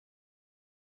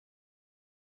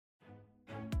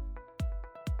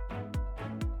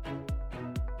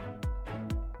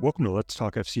Welcome to Let's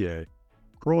Talk FCA,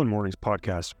 Crowell Moring's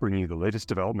podcast bringing you the latest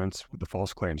developments with the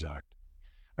False Claims Act.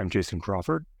 I'm Jason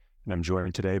Crawford, and I'm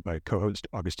joined today by co-host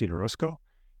Agustin Orozco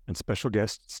and special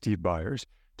guest Steve Byers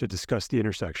to discuss the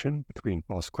intersection between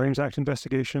False Claims Act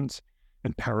investigations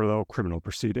and parallel criminal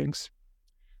proceedings.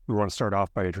 We want to start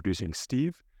off by introducing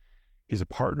Steve. He's a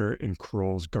partner in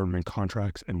Crowell's government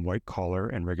contracts and white-collar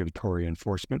and regulatory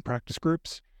enforcement practice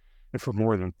groups. And for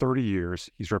more than 30 years,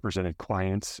 he's represented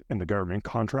clients in the government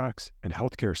contracts and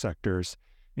healthcare sectors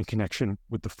in connection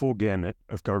with the full gamut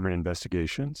of government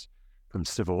investigations, from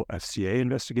civil FCA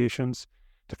investigations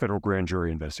to federal grand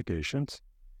jury investigations.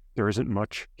 There isn't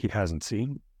much he hasn't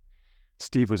seen.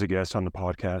 Steve was a guest on the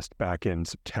podcast back in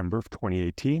September of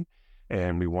 2018,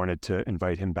 and we wanted to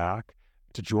invite him back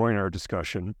to join our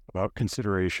discussion about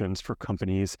considerations for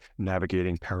companies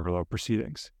navigating parallel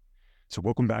proceedings. So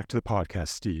welcome back to the podcast,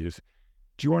 Steve.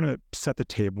 Do you want to set the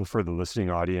table for the listening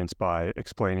audience by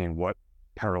explaining what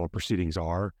parallel proceedings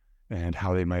are and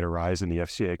how they might arise in the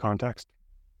FCA context?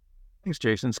 Thanks,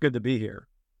 Jason. It's good to be here.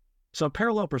 So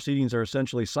parallel proceedings are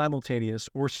essentially simultaneous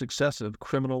or successive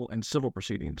criminal and civil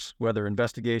proceedings, whether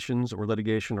investigations or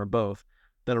litigation or both,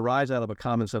 that arise out of a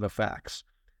common set of facts.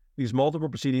 These multiple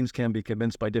proceedings can be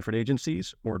commenced by different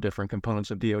agencies or different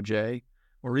components of DOJ,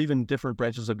 or even different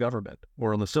branches of government,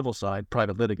 or on the civil side,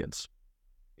 private litigants.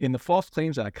 In the False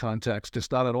Claims Act context,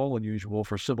 it's not at all unusual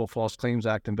for civil False Claims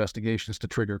Act investigations to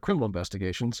trigger criminal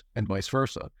investigations, and vice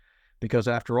versa, because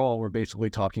after all, we're basically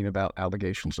talking about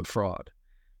allegations of fraud.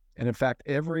 And in fact,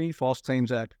 every False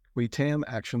Claims Act WTAM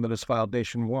action that is filed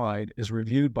nationwide is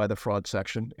reviewed by the fraud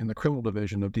section in the criminal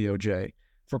division of DOJ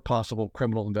for possible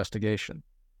criminal investigation.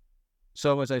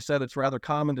 So, as I said, it's rather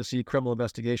common to see criminal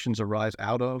investigations arise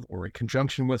out of or in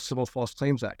conjunction with civil False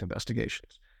Claims Act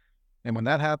investigations. And when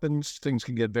that happens, things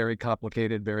can get very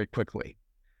complicated very quickly.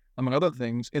 Among other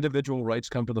things, individual rights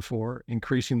come to the fore,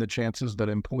 increasing the chances that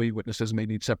employee witnesses may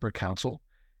need separate counsel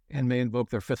and may invoke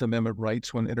their Fifth Amendment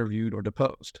rights when interviewed or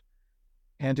deposed.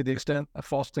 And to the extent a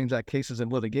False Claims Act case is in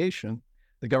litigation,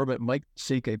 the government might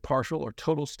seek a partial or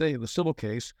total stay of the civil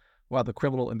case while the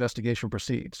criminal investigation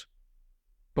proceeds.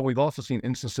 But we've also seen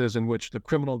instances in which the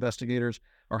criminal investigators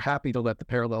are happy to let the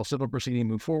parallel civil proceeding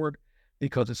move forward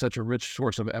because it's such a rich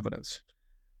source of evidence.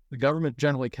 The government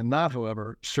generally cannot,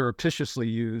 however, surreptitiously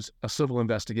use a civil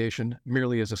investigation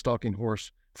merely as a stalking horse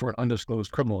for an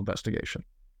undisclosed criminal investigation.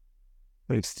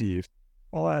 Thanks, Steve.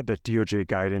 I'll add that DOJ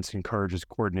guidance encourages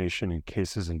coordination in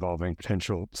cases involving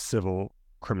potential civil,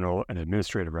 criminal, and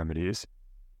administrative remedies,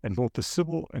 and both the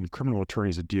civil and criminal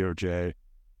attorneys at DOJ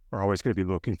are always going to be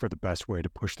looking for the best way to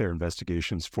push their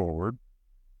investigations forward.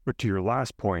 But to your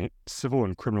last point, civil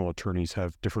and criminal attorneys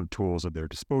have different tools at their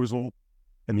disposal,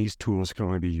 and these tools can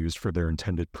only be used for their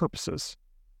intended purposes.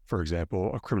 For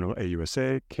example, a criminal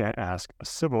AUSA can't ask a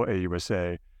civil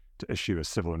AUSA to issue a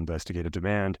civil investigative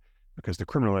demand because the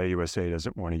criminal AUSA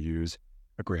doesn't want to use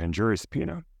a grand jury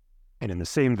subpoena. And in the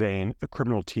same vein, the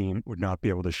criminal team would not be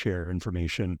able to share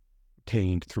information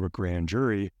obtained through a grand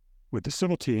jury with the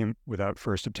civil team without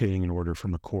first obtaining an order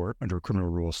from a court under Criminal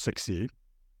Rule 6C.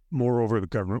 Moreover, the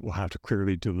government will have to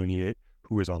clearly delineate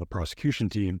who is on the prosecution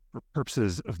team for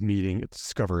purposes of meeting its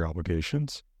discovery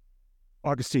obligations.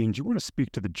 Augustine, do you want to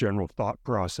speak to the general thought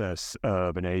process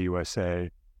of an AUSA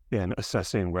in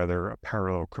assessing whether a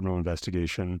parallel criminal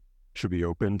investigation should be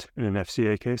opened in an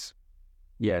FCA case?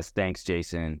 Yes, thanks,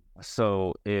 Jason.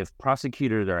 So if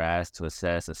prosecutors are asked to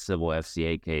assess a civil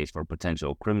FCA case for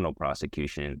potential criminal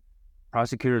prosecution,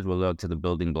 prosecutors will look to the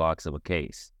building blocks of a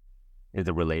case. Is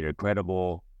the relator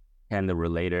credible? Can the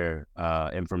relator,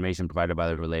 information provided by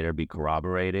the relator be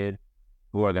corroborated?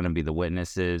 Who are going to be the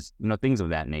witnesses? Things of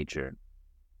that nature.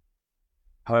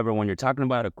 However, when you're talking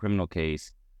about a criminal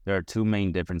case, there are two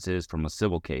main differences from a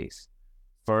civil case.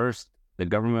 First, the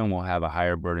government will have a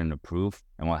higher burden of proof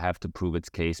and will have to prove its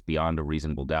case beyond a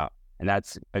reasonable doubt. And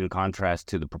that's in contrast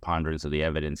to the preponderance of the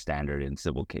evidence standard in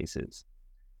civil cases.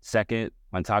 Second,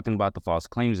 when talking about the False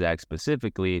Claims Act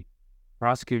specifically,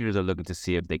 prosecutors are looking to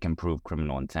see if they can prove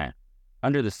criminal intent.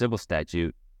 Under the civil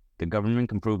statute, the government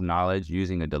can prove knowledge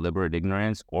using a deliberate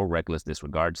ignorance or reckless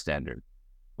disregard standard.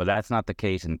 But that's not the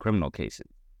case in criminal cases.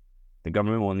 The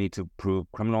government will need to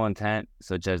prove criminal intent,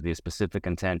 such as the specific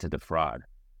intent to defraud.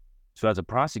 So as a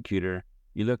prosecutor,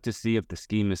 you look to see if the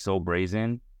scheme is so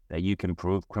brazen that you can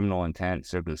prove criminal intent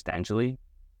circumstantially,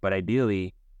 but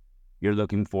ideally, you're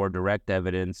looking for direct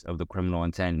evidence of the criminal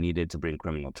intent needed to bring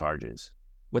criminal charges.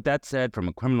 With that said, from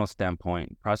a criminal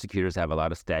standpoint, prosecutors have a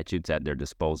lot of statutes at their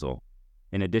disposal.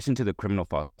 In addition to the Criminal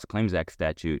False Claims Act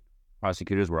statute,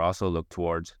 prosecutors will also look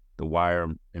towards the wire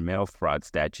and mail fraud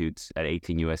statutes at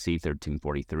 18 U.S.C.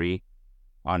 1343,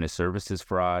 honest services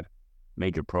fraud,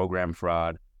 major program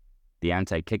fraud, the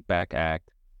Anti-Kickback Act,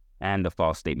 and the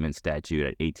false statement statute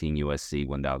at 18 U.S.C.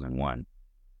 1001.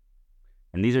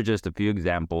 And these are just a few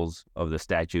examples of the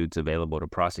statutes available to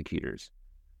prosecutors.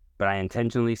 But I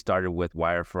intentionally started with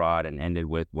wire fraud and ended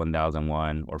with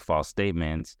 1001 or false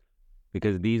statements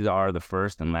because these are the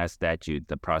first and last statutes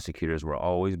that prosecutors will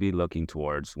always be looking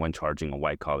towards when charging a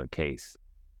white-collar case.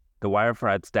 The wire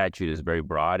fraud statute is very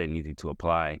broad and easy to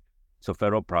apply, so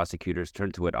federal prosecutors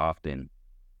turn to it often.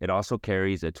 It also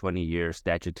carries a 20-year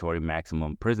statutory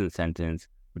maximum prison sentence,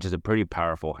 which is a pretty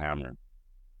powerful hammer.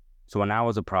 So when I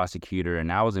was a prosecutor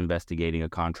and I was investigating a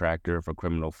contractor for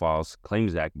criminal False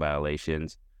Claims Act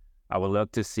violations, I would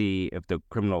look to see if the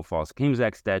Criminal False Claims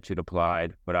Act statute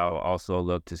applied, but I would also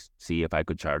look to see if I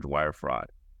could charge wire fraud.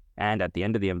 And at the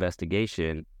end of the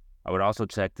investigation, I would also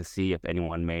check to see if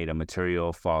anyone made a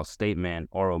material false statement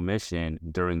or omission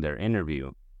during their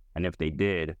interview. And if they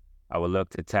did, I would look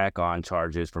to tack on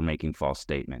charges for making false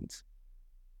statements.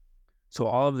 So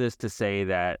all of this to say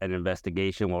that an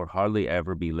investigation will hardly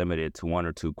ever be limited to one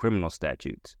or two criminal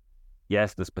statutes.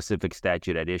 Yes, the specific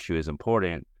statute at issue is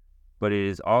important, but it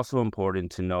is also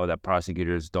important to know that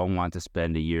prosecutors don't want to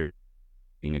spend a year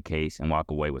in a case and walk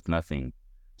away with nothing.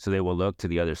 So they will look to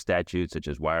the other statutes such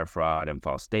as wire fraud and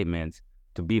false statements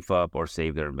to beef up or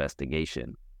save their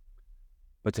investigation.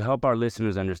 But to help our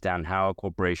listeners understand how a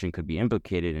corporation could be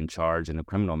implicated and charged in a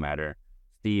criminal matter,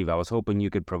 Steve, I was hoping you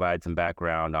could provide some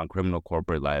background on criminal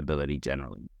corporate liability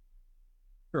generally.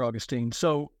 Sure, Augustine.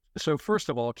 So first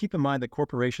of all, keep in mind that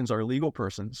corporations are legal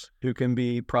persons who can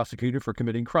be prosecuted for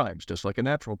committing crimes, just like a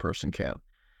natural person can.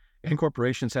 And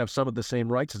corporations have some of the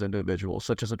same rights as individuals,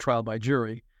 such as a trial by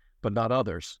jury, but not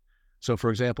others. So,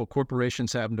 for example,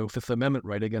 corporations have no Fifth Amendment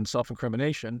right against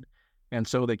self-incrimination, and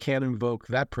so they can't invoke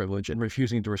that privilege in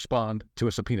refusing to respond to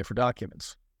a subpoena for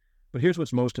documents. But here's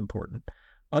what's most important.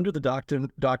 Under the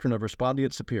doctrine of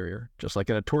respondeat superior, just like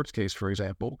in a torts case, for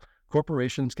example,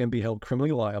 corporations can be held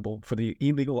criminally liable for the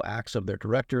illegal acts of their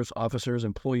directors, officers,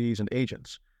 employees, and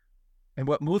agents. And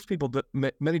what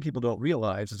many people don't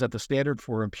realize is that the standard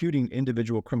for imputing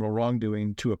individual criminal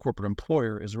wrongdoing to a corporate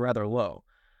employer is rather low.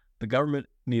 The government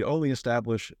need only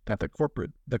establish that the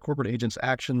corporate agent's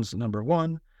actions, number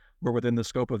one, were within the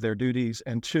scope of their duties,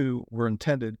 and two, were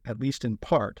intended, at least in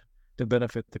part, to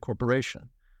benefit the corporation.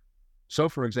 So,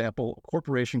 for example, a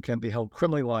corporation can be held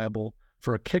criminally liable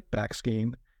for a kickback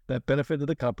scheme that benefited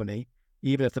the company,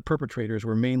 even if the perpetrators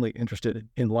were mainly interested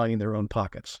in lining their own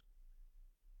pockets.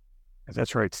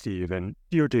 That's right, Steve. And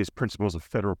DOJ's principles of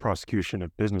federal prosecution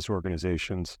of business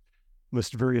organizations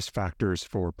list various factors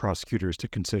for prosecutors to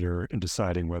consider in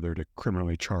deciding whether to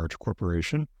criminally charge a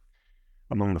corporation.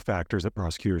 Among the factors that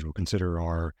prosecutors will consider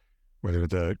are whether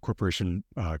the corporation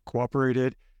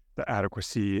cooperated, the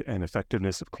adequacy and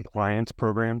effectiveness of compliance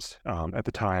programs at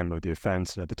the time of the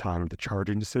offense and at the time of the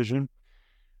charging decision,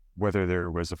 whether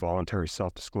there was a voluntary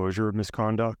self-disclosure of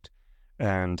misconduct,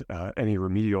 and any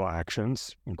remedial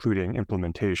actions, including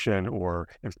implementation or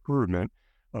improvement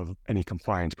of any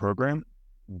compliance program.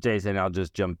 Jason, I'll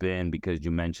just jump in because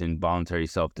you mentioned voluntary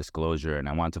self-disclosure, and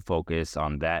I want to focus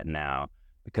on that now,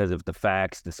 because if the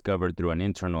facts discovered through an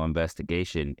internal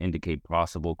investigation indicate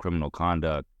possible criminal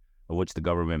conduct of which the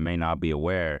government may not be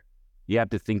aware, you have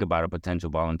to think about a potential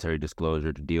voluntary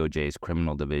disclosure to DOJ's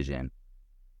criminal division.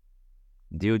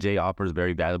 DOJ offers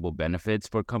very valuable benefits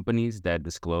for companies that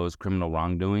disclose criminal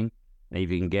wrongdoing. And if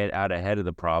you can get out ahead of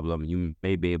the problem, you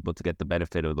may be able to get the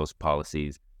benefit of those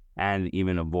policies and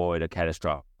even avoid a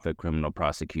catastrophic criminal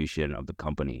prosecution of the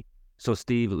company. So,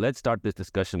 Steve, let's start this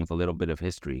discussion with a little bit of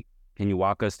history. Can you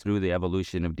walk us through the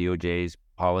evolution of DOJ's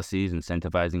policies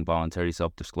incentivizing voluntary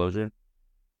self-disclosure?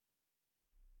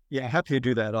 Yeah, happy to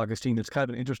do that, Augustine. It's kind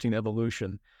of an interesting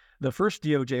evolution. The first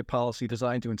DOJ policy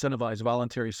designed to incentivize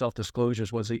voluntary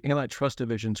self-disclosures was the Antitrust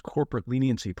Division's corporate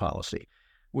leniency policy,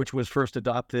 which was first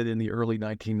adopted in the early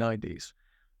 1990s.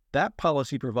 That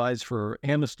policy provides for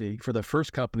amnesty for the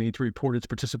first company to report its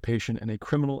participation in a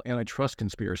criminal antitrust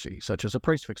conspiracy, such as a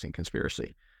price-fixing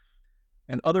conspiracy.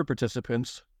 And other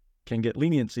participants can get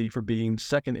leniency for being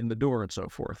second in the door and so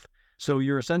forth. So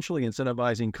you're essentially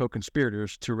incentivizing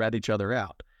co-conspirators to rat each other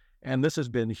out. And this has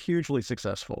been hugely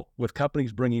successful, with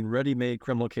companies bringing ready-made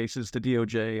criminal cases to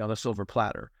DOJ on a silver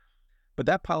platter. But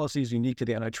that policy is unique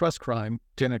to antitrust crimes,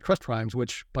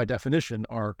 which by definition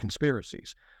are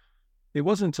conspiracies. It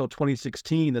wasn't until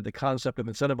 2016 that the concept of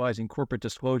incentivizing corporate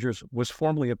disclosures was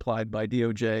formally applied by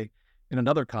DOJ in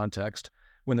another context,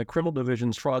 when the Criminal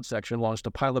Division's fraud section launched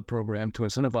a pilot program to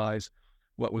incentivize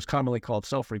what was commonly called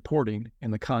self-reporting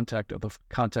in the context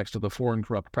of the Foreign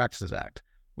Corrupt Practices Act,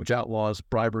 which outlaws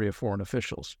bribery of foreign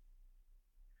officials.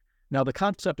 Now, the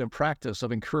concept and practice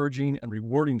of encouraging and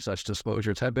rewarding such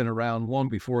disclosures had been around long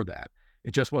before that.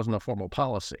 It just wasn't a formal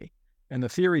policy. And the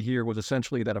theory here was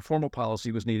essentially that a formal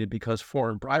policy was needed because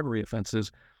foreign bribery offenses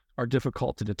are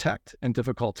difficult to detect and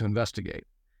difficult to investigate.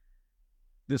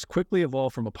 This quickly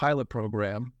evolved from a pilot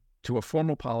program to a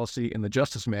formal policy in the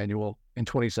Justice Manual in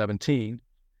 2017,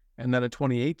 and then in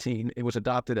 2018, it was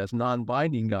adopted as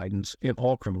non-binding guidance in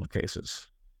all criminal cases.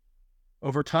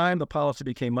 Over time, the policy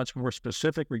became much more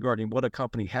specific regarding what a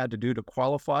company had to do to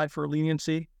qualify for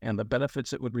leniency and the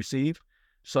benefits it would receive,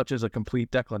 such as a complete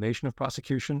declination of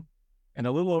prosecution. And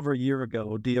a little over a year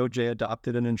ago, DOJ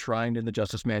adopted and enshrined in the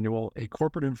Justice Manual a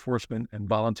corporate enforcement and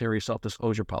voluntary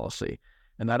self-disclosure policy,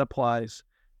 and that applies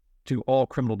to all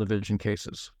criminal division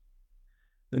cases.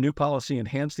 The new policy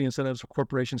enhanced the incentives for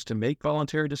corporations to make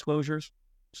voluntary disclosures,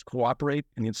 to cooperate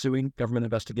in the ensuing government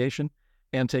investigation,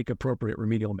 and take appropriate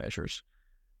remedial measures.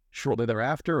 Shortly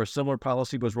thereafter, a similar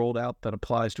policy was rolled out that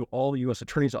applies to all U.S.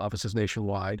 attorneys' offices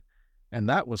nationwide, and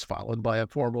that was followed by a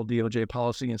formal DOJ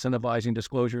policy incentivizing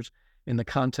disclosures in the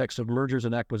context of mergers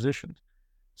and acquisitions,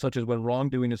 such as when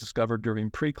wrongdoing is discovered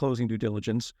during pre-closing due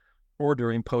diligence or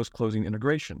during post-closing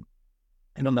integration.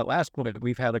 And on that last point,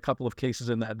 we've had a couple of cases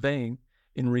in that vein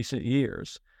in recent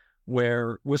years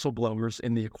where whistleblowers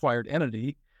in the acquired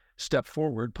entity stepped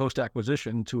forward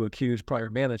post-acquisition to accuse prior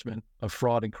management of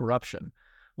fraud and corruption.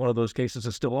 One of those cases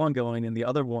is still ongoing, and the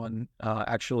other one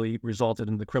actually resulted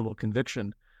in the criminal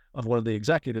conviction of one of the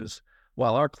executives,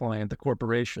 while our client, the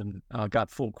corporation,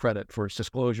 got full credit for its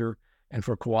disclosure and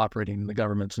for cooperating in the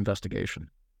government's investigation.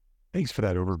 Thanks for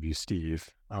that overview, Steve.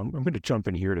 I'm going to jump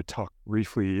in here to talk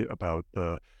briefly about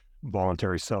the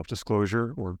voluntary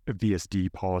self-disclosure, or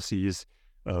VSD policies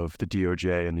of the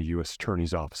DOJ and the U.S.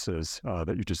 Attorney's offices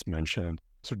that you just mentioned.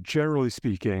 So generally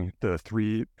speaking, the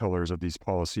three pillars of these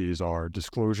policies are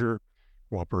disclosure,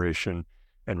 cooperation,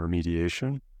 and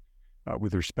remediation.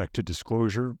 With respect to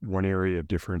disclosure, one area of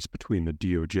difference between the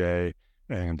DOJ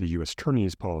and the U.S.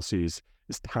 Attorney's policies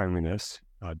is timeliness.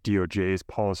 DOJ's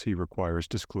policy requires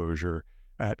disclosure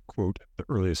at, quote, the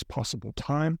earliest possible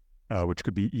time, which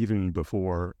could be even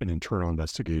before an internal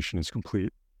investigation is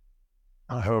complete.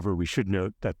 However, we should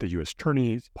note that the U.S.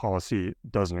 Attorney's policy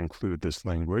doesn't include this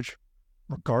language.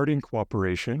 Regarding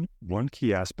cooperation, one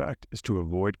key aspect is to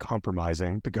avoid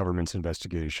compromising the government's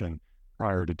investigation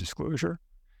prior to disclosure.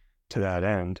 To that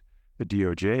end, the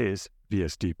DOJ's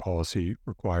VSD policy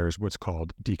requires what's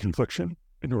called deconfliction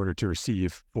in order to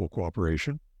receive full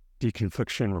cooperation.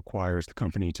 Deconfliction requires the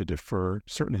company to defer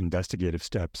certain investigative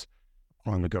steps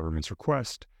on the government's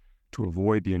request to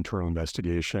avoid the internal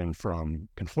investigation from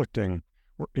conflicting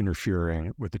or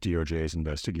interfering with the DOJ's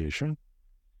investigation.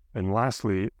 And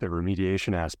lastly, the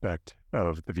remediation aspect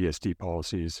of the VSD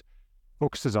policies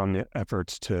focuses on the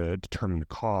efforts to determine the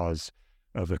cause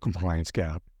of the compliance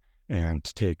gap and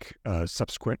to take a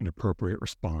subsequent and appropriate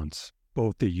response.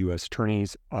 Both the U.S.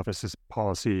 Attorney's Office's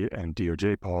policy and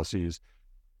DOJ policies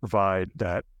provide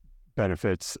that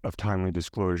benefits of timely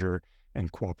disclosure and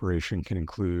cooperation can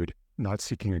include not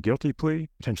seeking a guilty plea,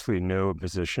 potentially no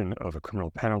imposition of a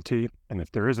criminal penalty, and if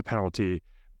there is a penalty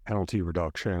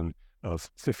reduction of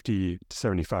 50 to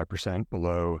 75%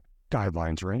 below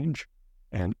guidelines range,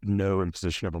 and no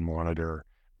imposition of a monitor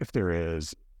if there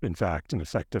is, in fact, an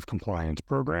effective compliance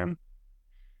program.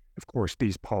 Of course,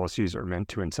 these policies are meant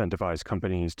to incentivize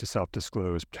companies to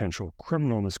self-disclose potential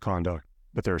criminal misconduct,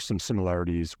 but there are some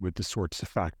similarities with the sorts of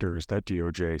factors that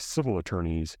DOJ civil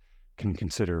attorneys can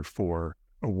consider for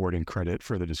awarding credit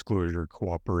for the disclosure,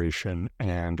 cooperation,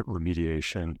 and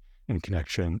remediation in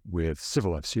connection with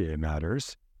civil FCA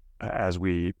matters. As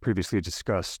we previously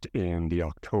discussed in the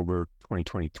October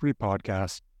 2023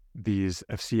 podcast, these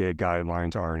FCA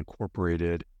guidelines are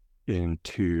incorporated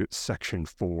into Section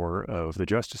 4 of the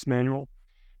Justice Manual,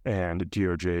 and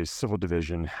DOJ's Civil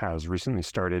Division has recently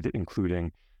started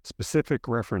including specific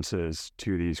references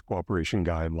to these cooperation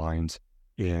guidelines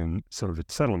in some of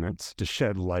its settlements to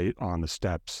shed light on the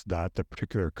steps that the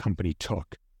particular company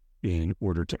took in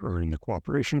order to earn the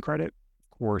cooperation credit.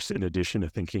 Of course, in addition to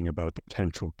thinking about the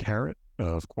potential carrot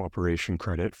of cooperation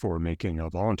credit for making a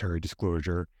voluntary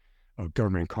disclosure,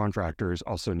 government contractors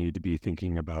also need to be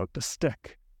thinking about the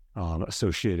stick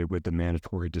associated with the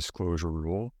mandatory disclosure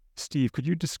rule. Steve, could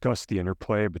you discuss the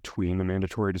interplay between the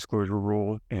mandatory disclosure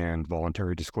rule and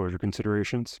voluntary disclosure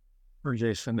considerations? Sure,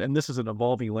 Jason. And this is an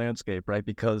evolving landscape, right?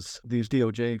 Because these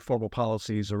DOJ formal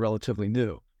policies are relatively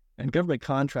new. And government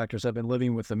contractors have been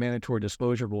living with the mandatory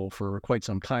disclosure rule for quite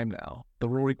some time now. The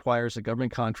rule requires that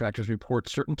government contractors report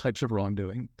certain types of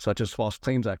wrongdoing, such as False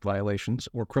Claims Act violations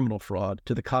or criminal fraud,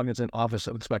 to the cognizant Office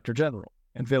of Inspector General.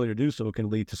 And failure to do so can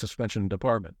lead to suspension and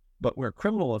debarment. But where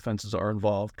criminal offenses are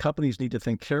involved, companies need to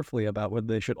think carefully about whether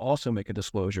they should also make a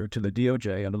disclosure to the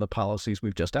DOJ under the policies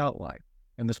we've just outlined.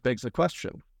 And this begs the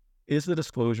question, is the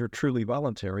disclosure truly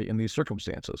voluntary in these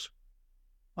circumstances?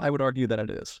 I would argue that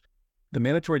it is. The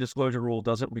mandatory disclosure rule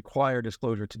doesn't require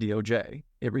disclosure to DOJ.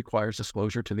 It requires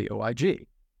disclosure to the OIG.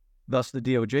 Thus, the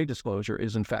DOJ disclosure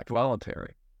is in fact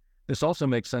voluntary. This also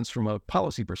makes sense from a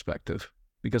policy perspective,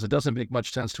 because it doesn't make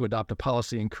much sense to adopt a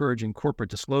policy encouraging corporate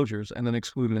disclosures and then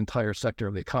exclude an entire sector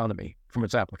of the economy from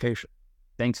its application.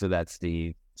 Thanks for that,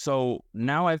 Steve. So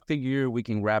now I figure we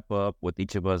can wrap up with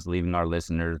each of us leaving our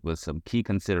listeners with some key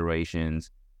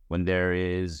considerations when there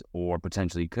is or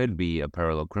potentially could be a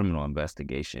parallel criminal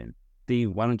investigation.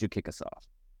 Steve, why don't you kick us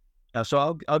off?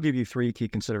 So I'll give you three key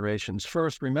considerations.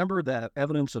 First, remember that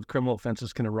evidence of criminal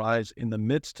offenses can arise in the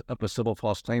midst of a Civil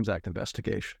False Claims Act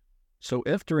investigation. So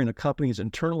if during a company's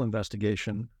internal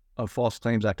investigation of False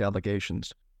Claims Act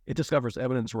allegations, it discovers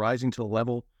evidence rising to the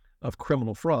level of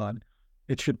criminal fraud,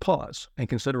 it should pause and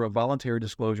consider a voluntary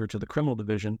disclosure to the criminal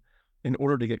division in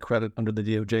order to get credit under the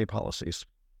DOJ policies.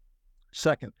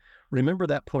 Second, remember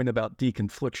that point about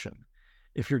deconfliction.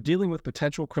 If you're dealing with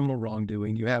potential criminal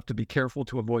wrongdoing, you have to be careful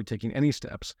to avoid taking any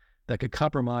steps that could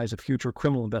compromise a future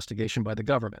criminal investigation by the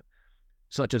government,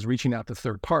 such as reaching out to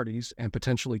third parties and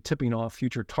potentially tipping off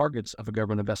future targets of a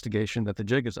government investigation that the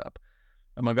jig is up.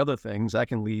 Among other things, that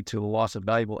can lead to the loss of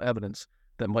valuable evidence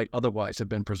that might otherwise have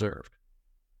been preserved.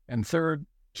 And third,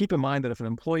 keep in mind that if an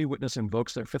employee witness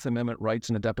invokes their Fifth Amendment rights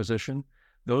in a deposition,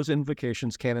 those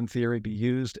invocations can, in theory, be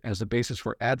used as the basis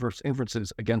for adverse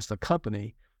inferences against the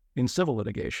company in civil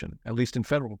litigation, at least in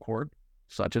federal court,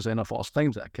 such as in a False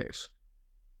Claims Act case.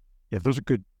 Yeah, those are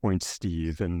good points,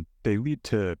 Steve, and they lead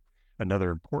to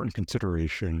another important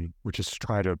consideration, which is to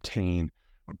try to obtain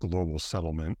a global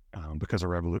settlement because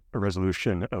a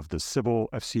resolution of the civil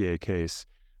FCA case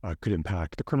could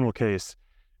impact the criminal case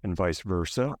and vice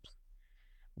versa.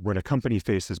 When a company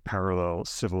faces parallel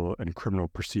civil and criminal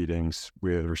proceedings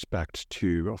with respect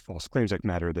to a False Claims Act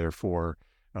matter, therefore,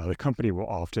 the company will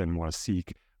often want to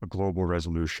seek a global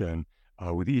resolution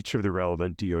with each of the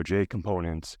relevant DOJ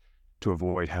components to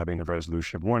avoid having the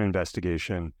resolution of one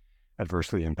investigation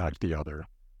adversely impact the other.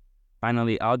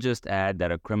 Finally, I'll just add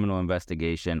that a criminal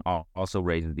investigation also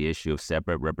raises the issue of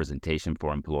separate representation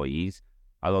for employees,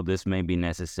 although this may be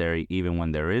necessary even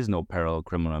when there is no parallel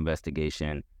criminal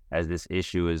investigation, as this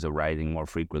issue is arising more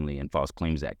frequently in False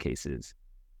Claims Act cases.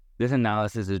 This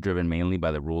analysis is driven mainly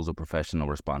by the rules of professional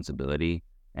responsibility,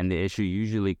 and the issue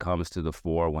usually comes to the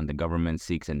fore when the government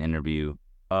seeks an interview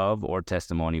of or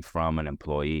testimony from an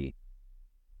employee.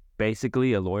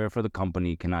 Basically, a lawyer for the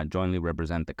company cannot jointly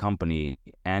represent the company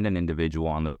and an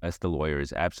individual unless the lawyer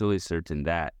is absolutely certain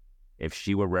that, if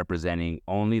she were representing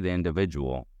only the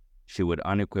individual, she would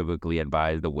unequivocally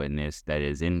advise the witness that it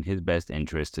is in his best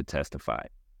interest to testify,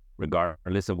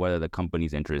 regardless of whether the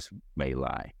company's interests may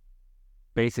lie.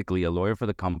 Basically, a lawyer for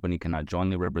the company cannot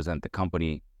jointly represent the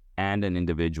company and an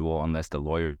individual unless the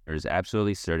lawyer is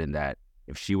absolutely certain that,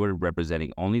 if she were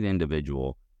representing only the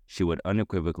individual, she would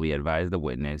unequivocally advise the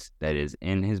witness that it is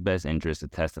in his best interest to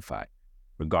testify,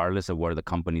 regardless of where the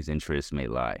company's interests may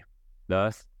lie.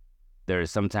 Thus, there is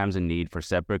sometimes a need for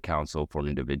separate counsel for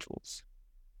individuals.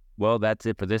 Well, that's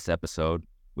it for this episode.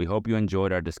 We hope you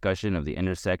enjoyed our discussion of the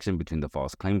intersection between the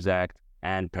False Claims Act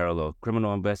and parallel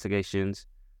criminal investigations.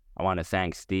 I want to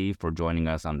thank Steve for joining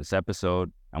us on this episode,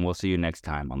 and we'll see you next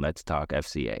time on Let's Talk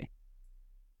FCA.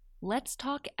 Let's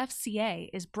Talk FCA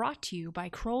is brought to you by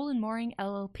Crowell Moring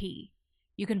LLP.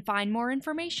 You can find more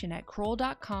information at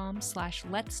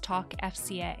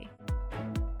crowell.com/letstalkfca.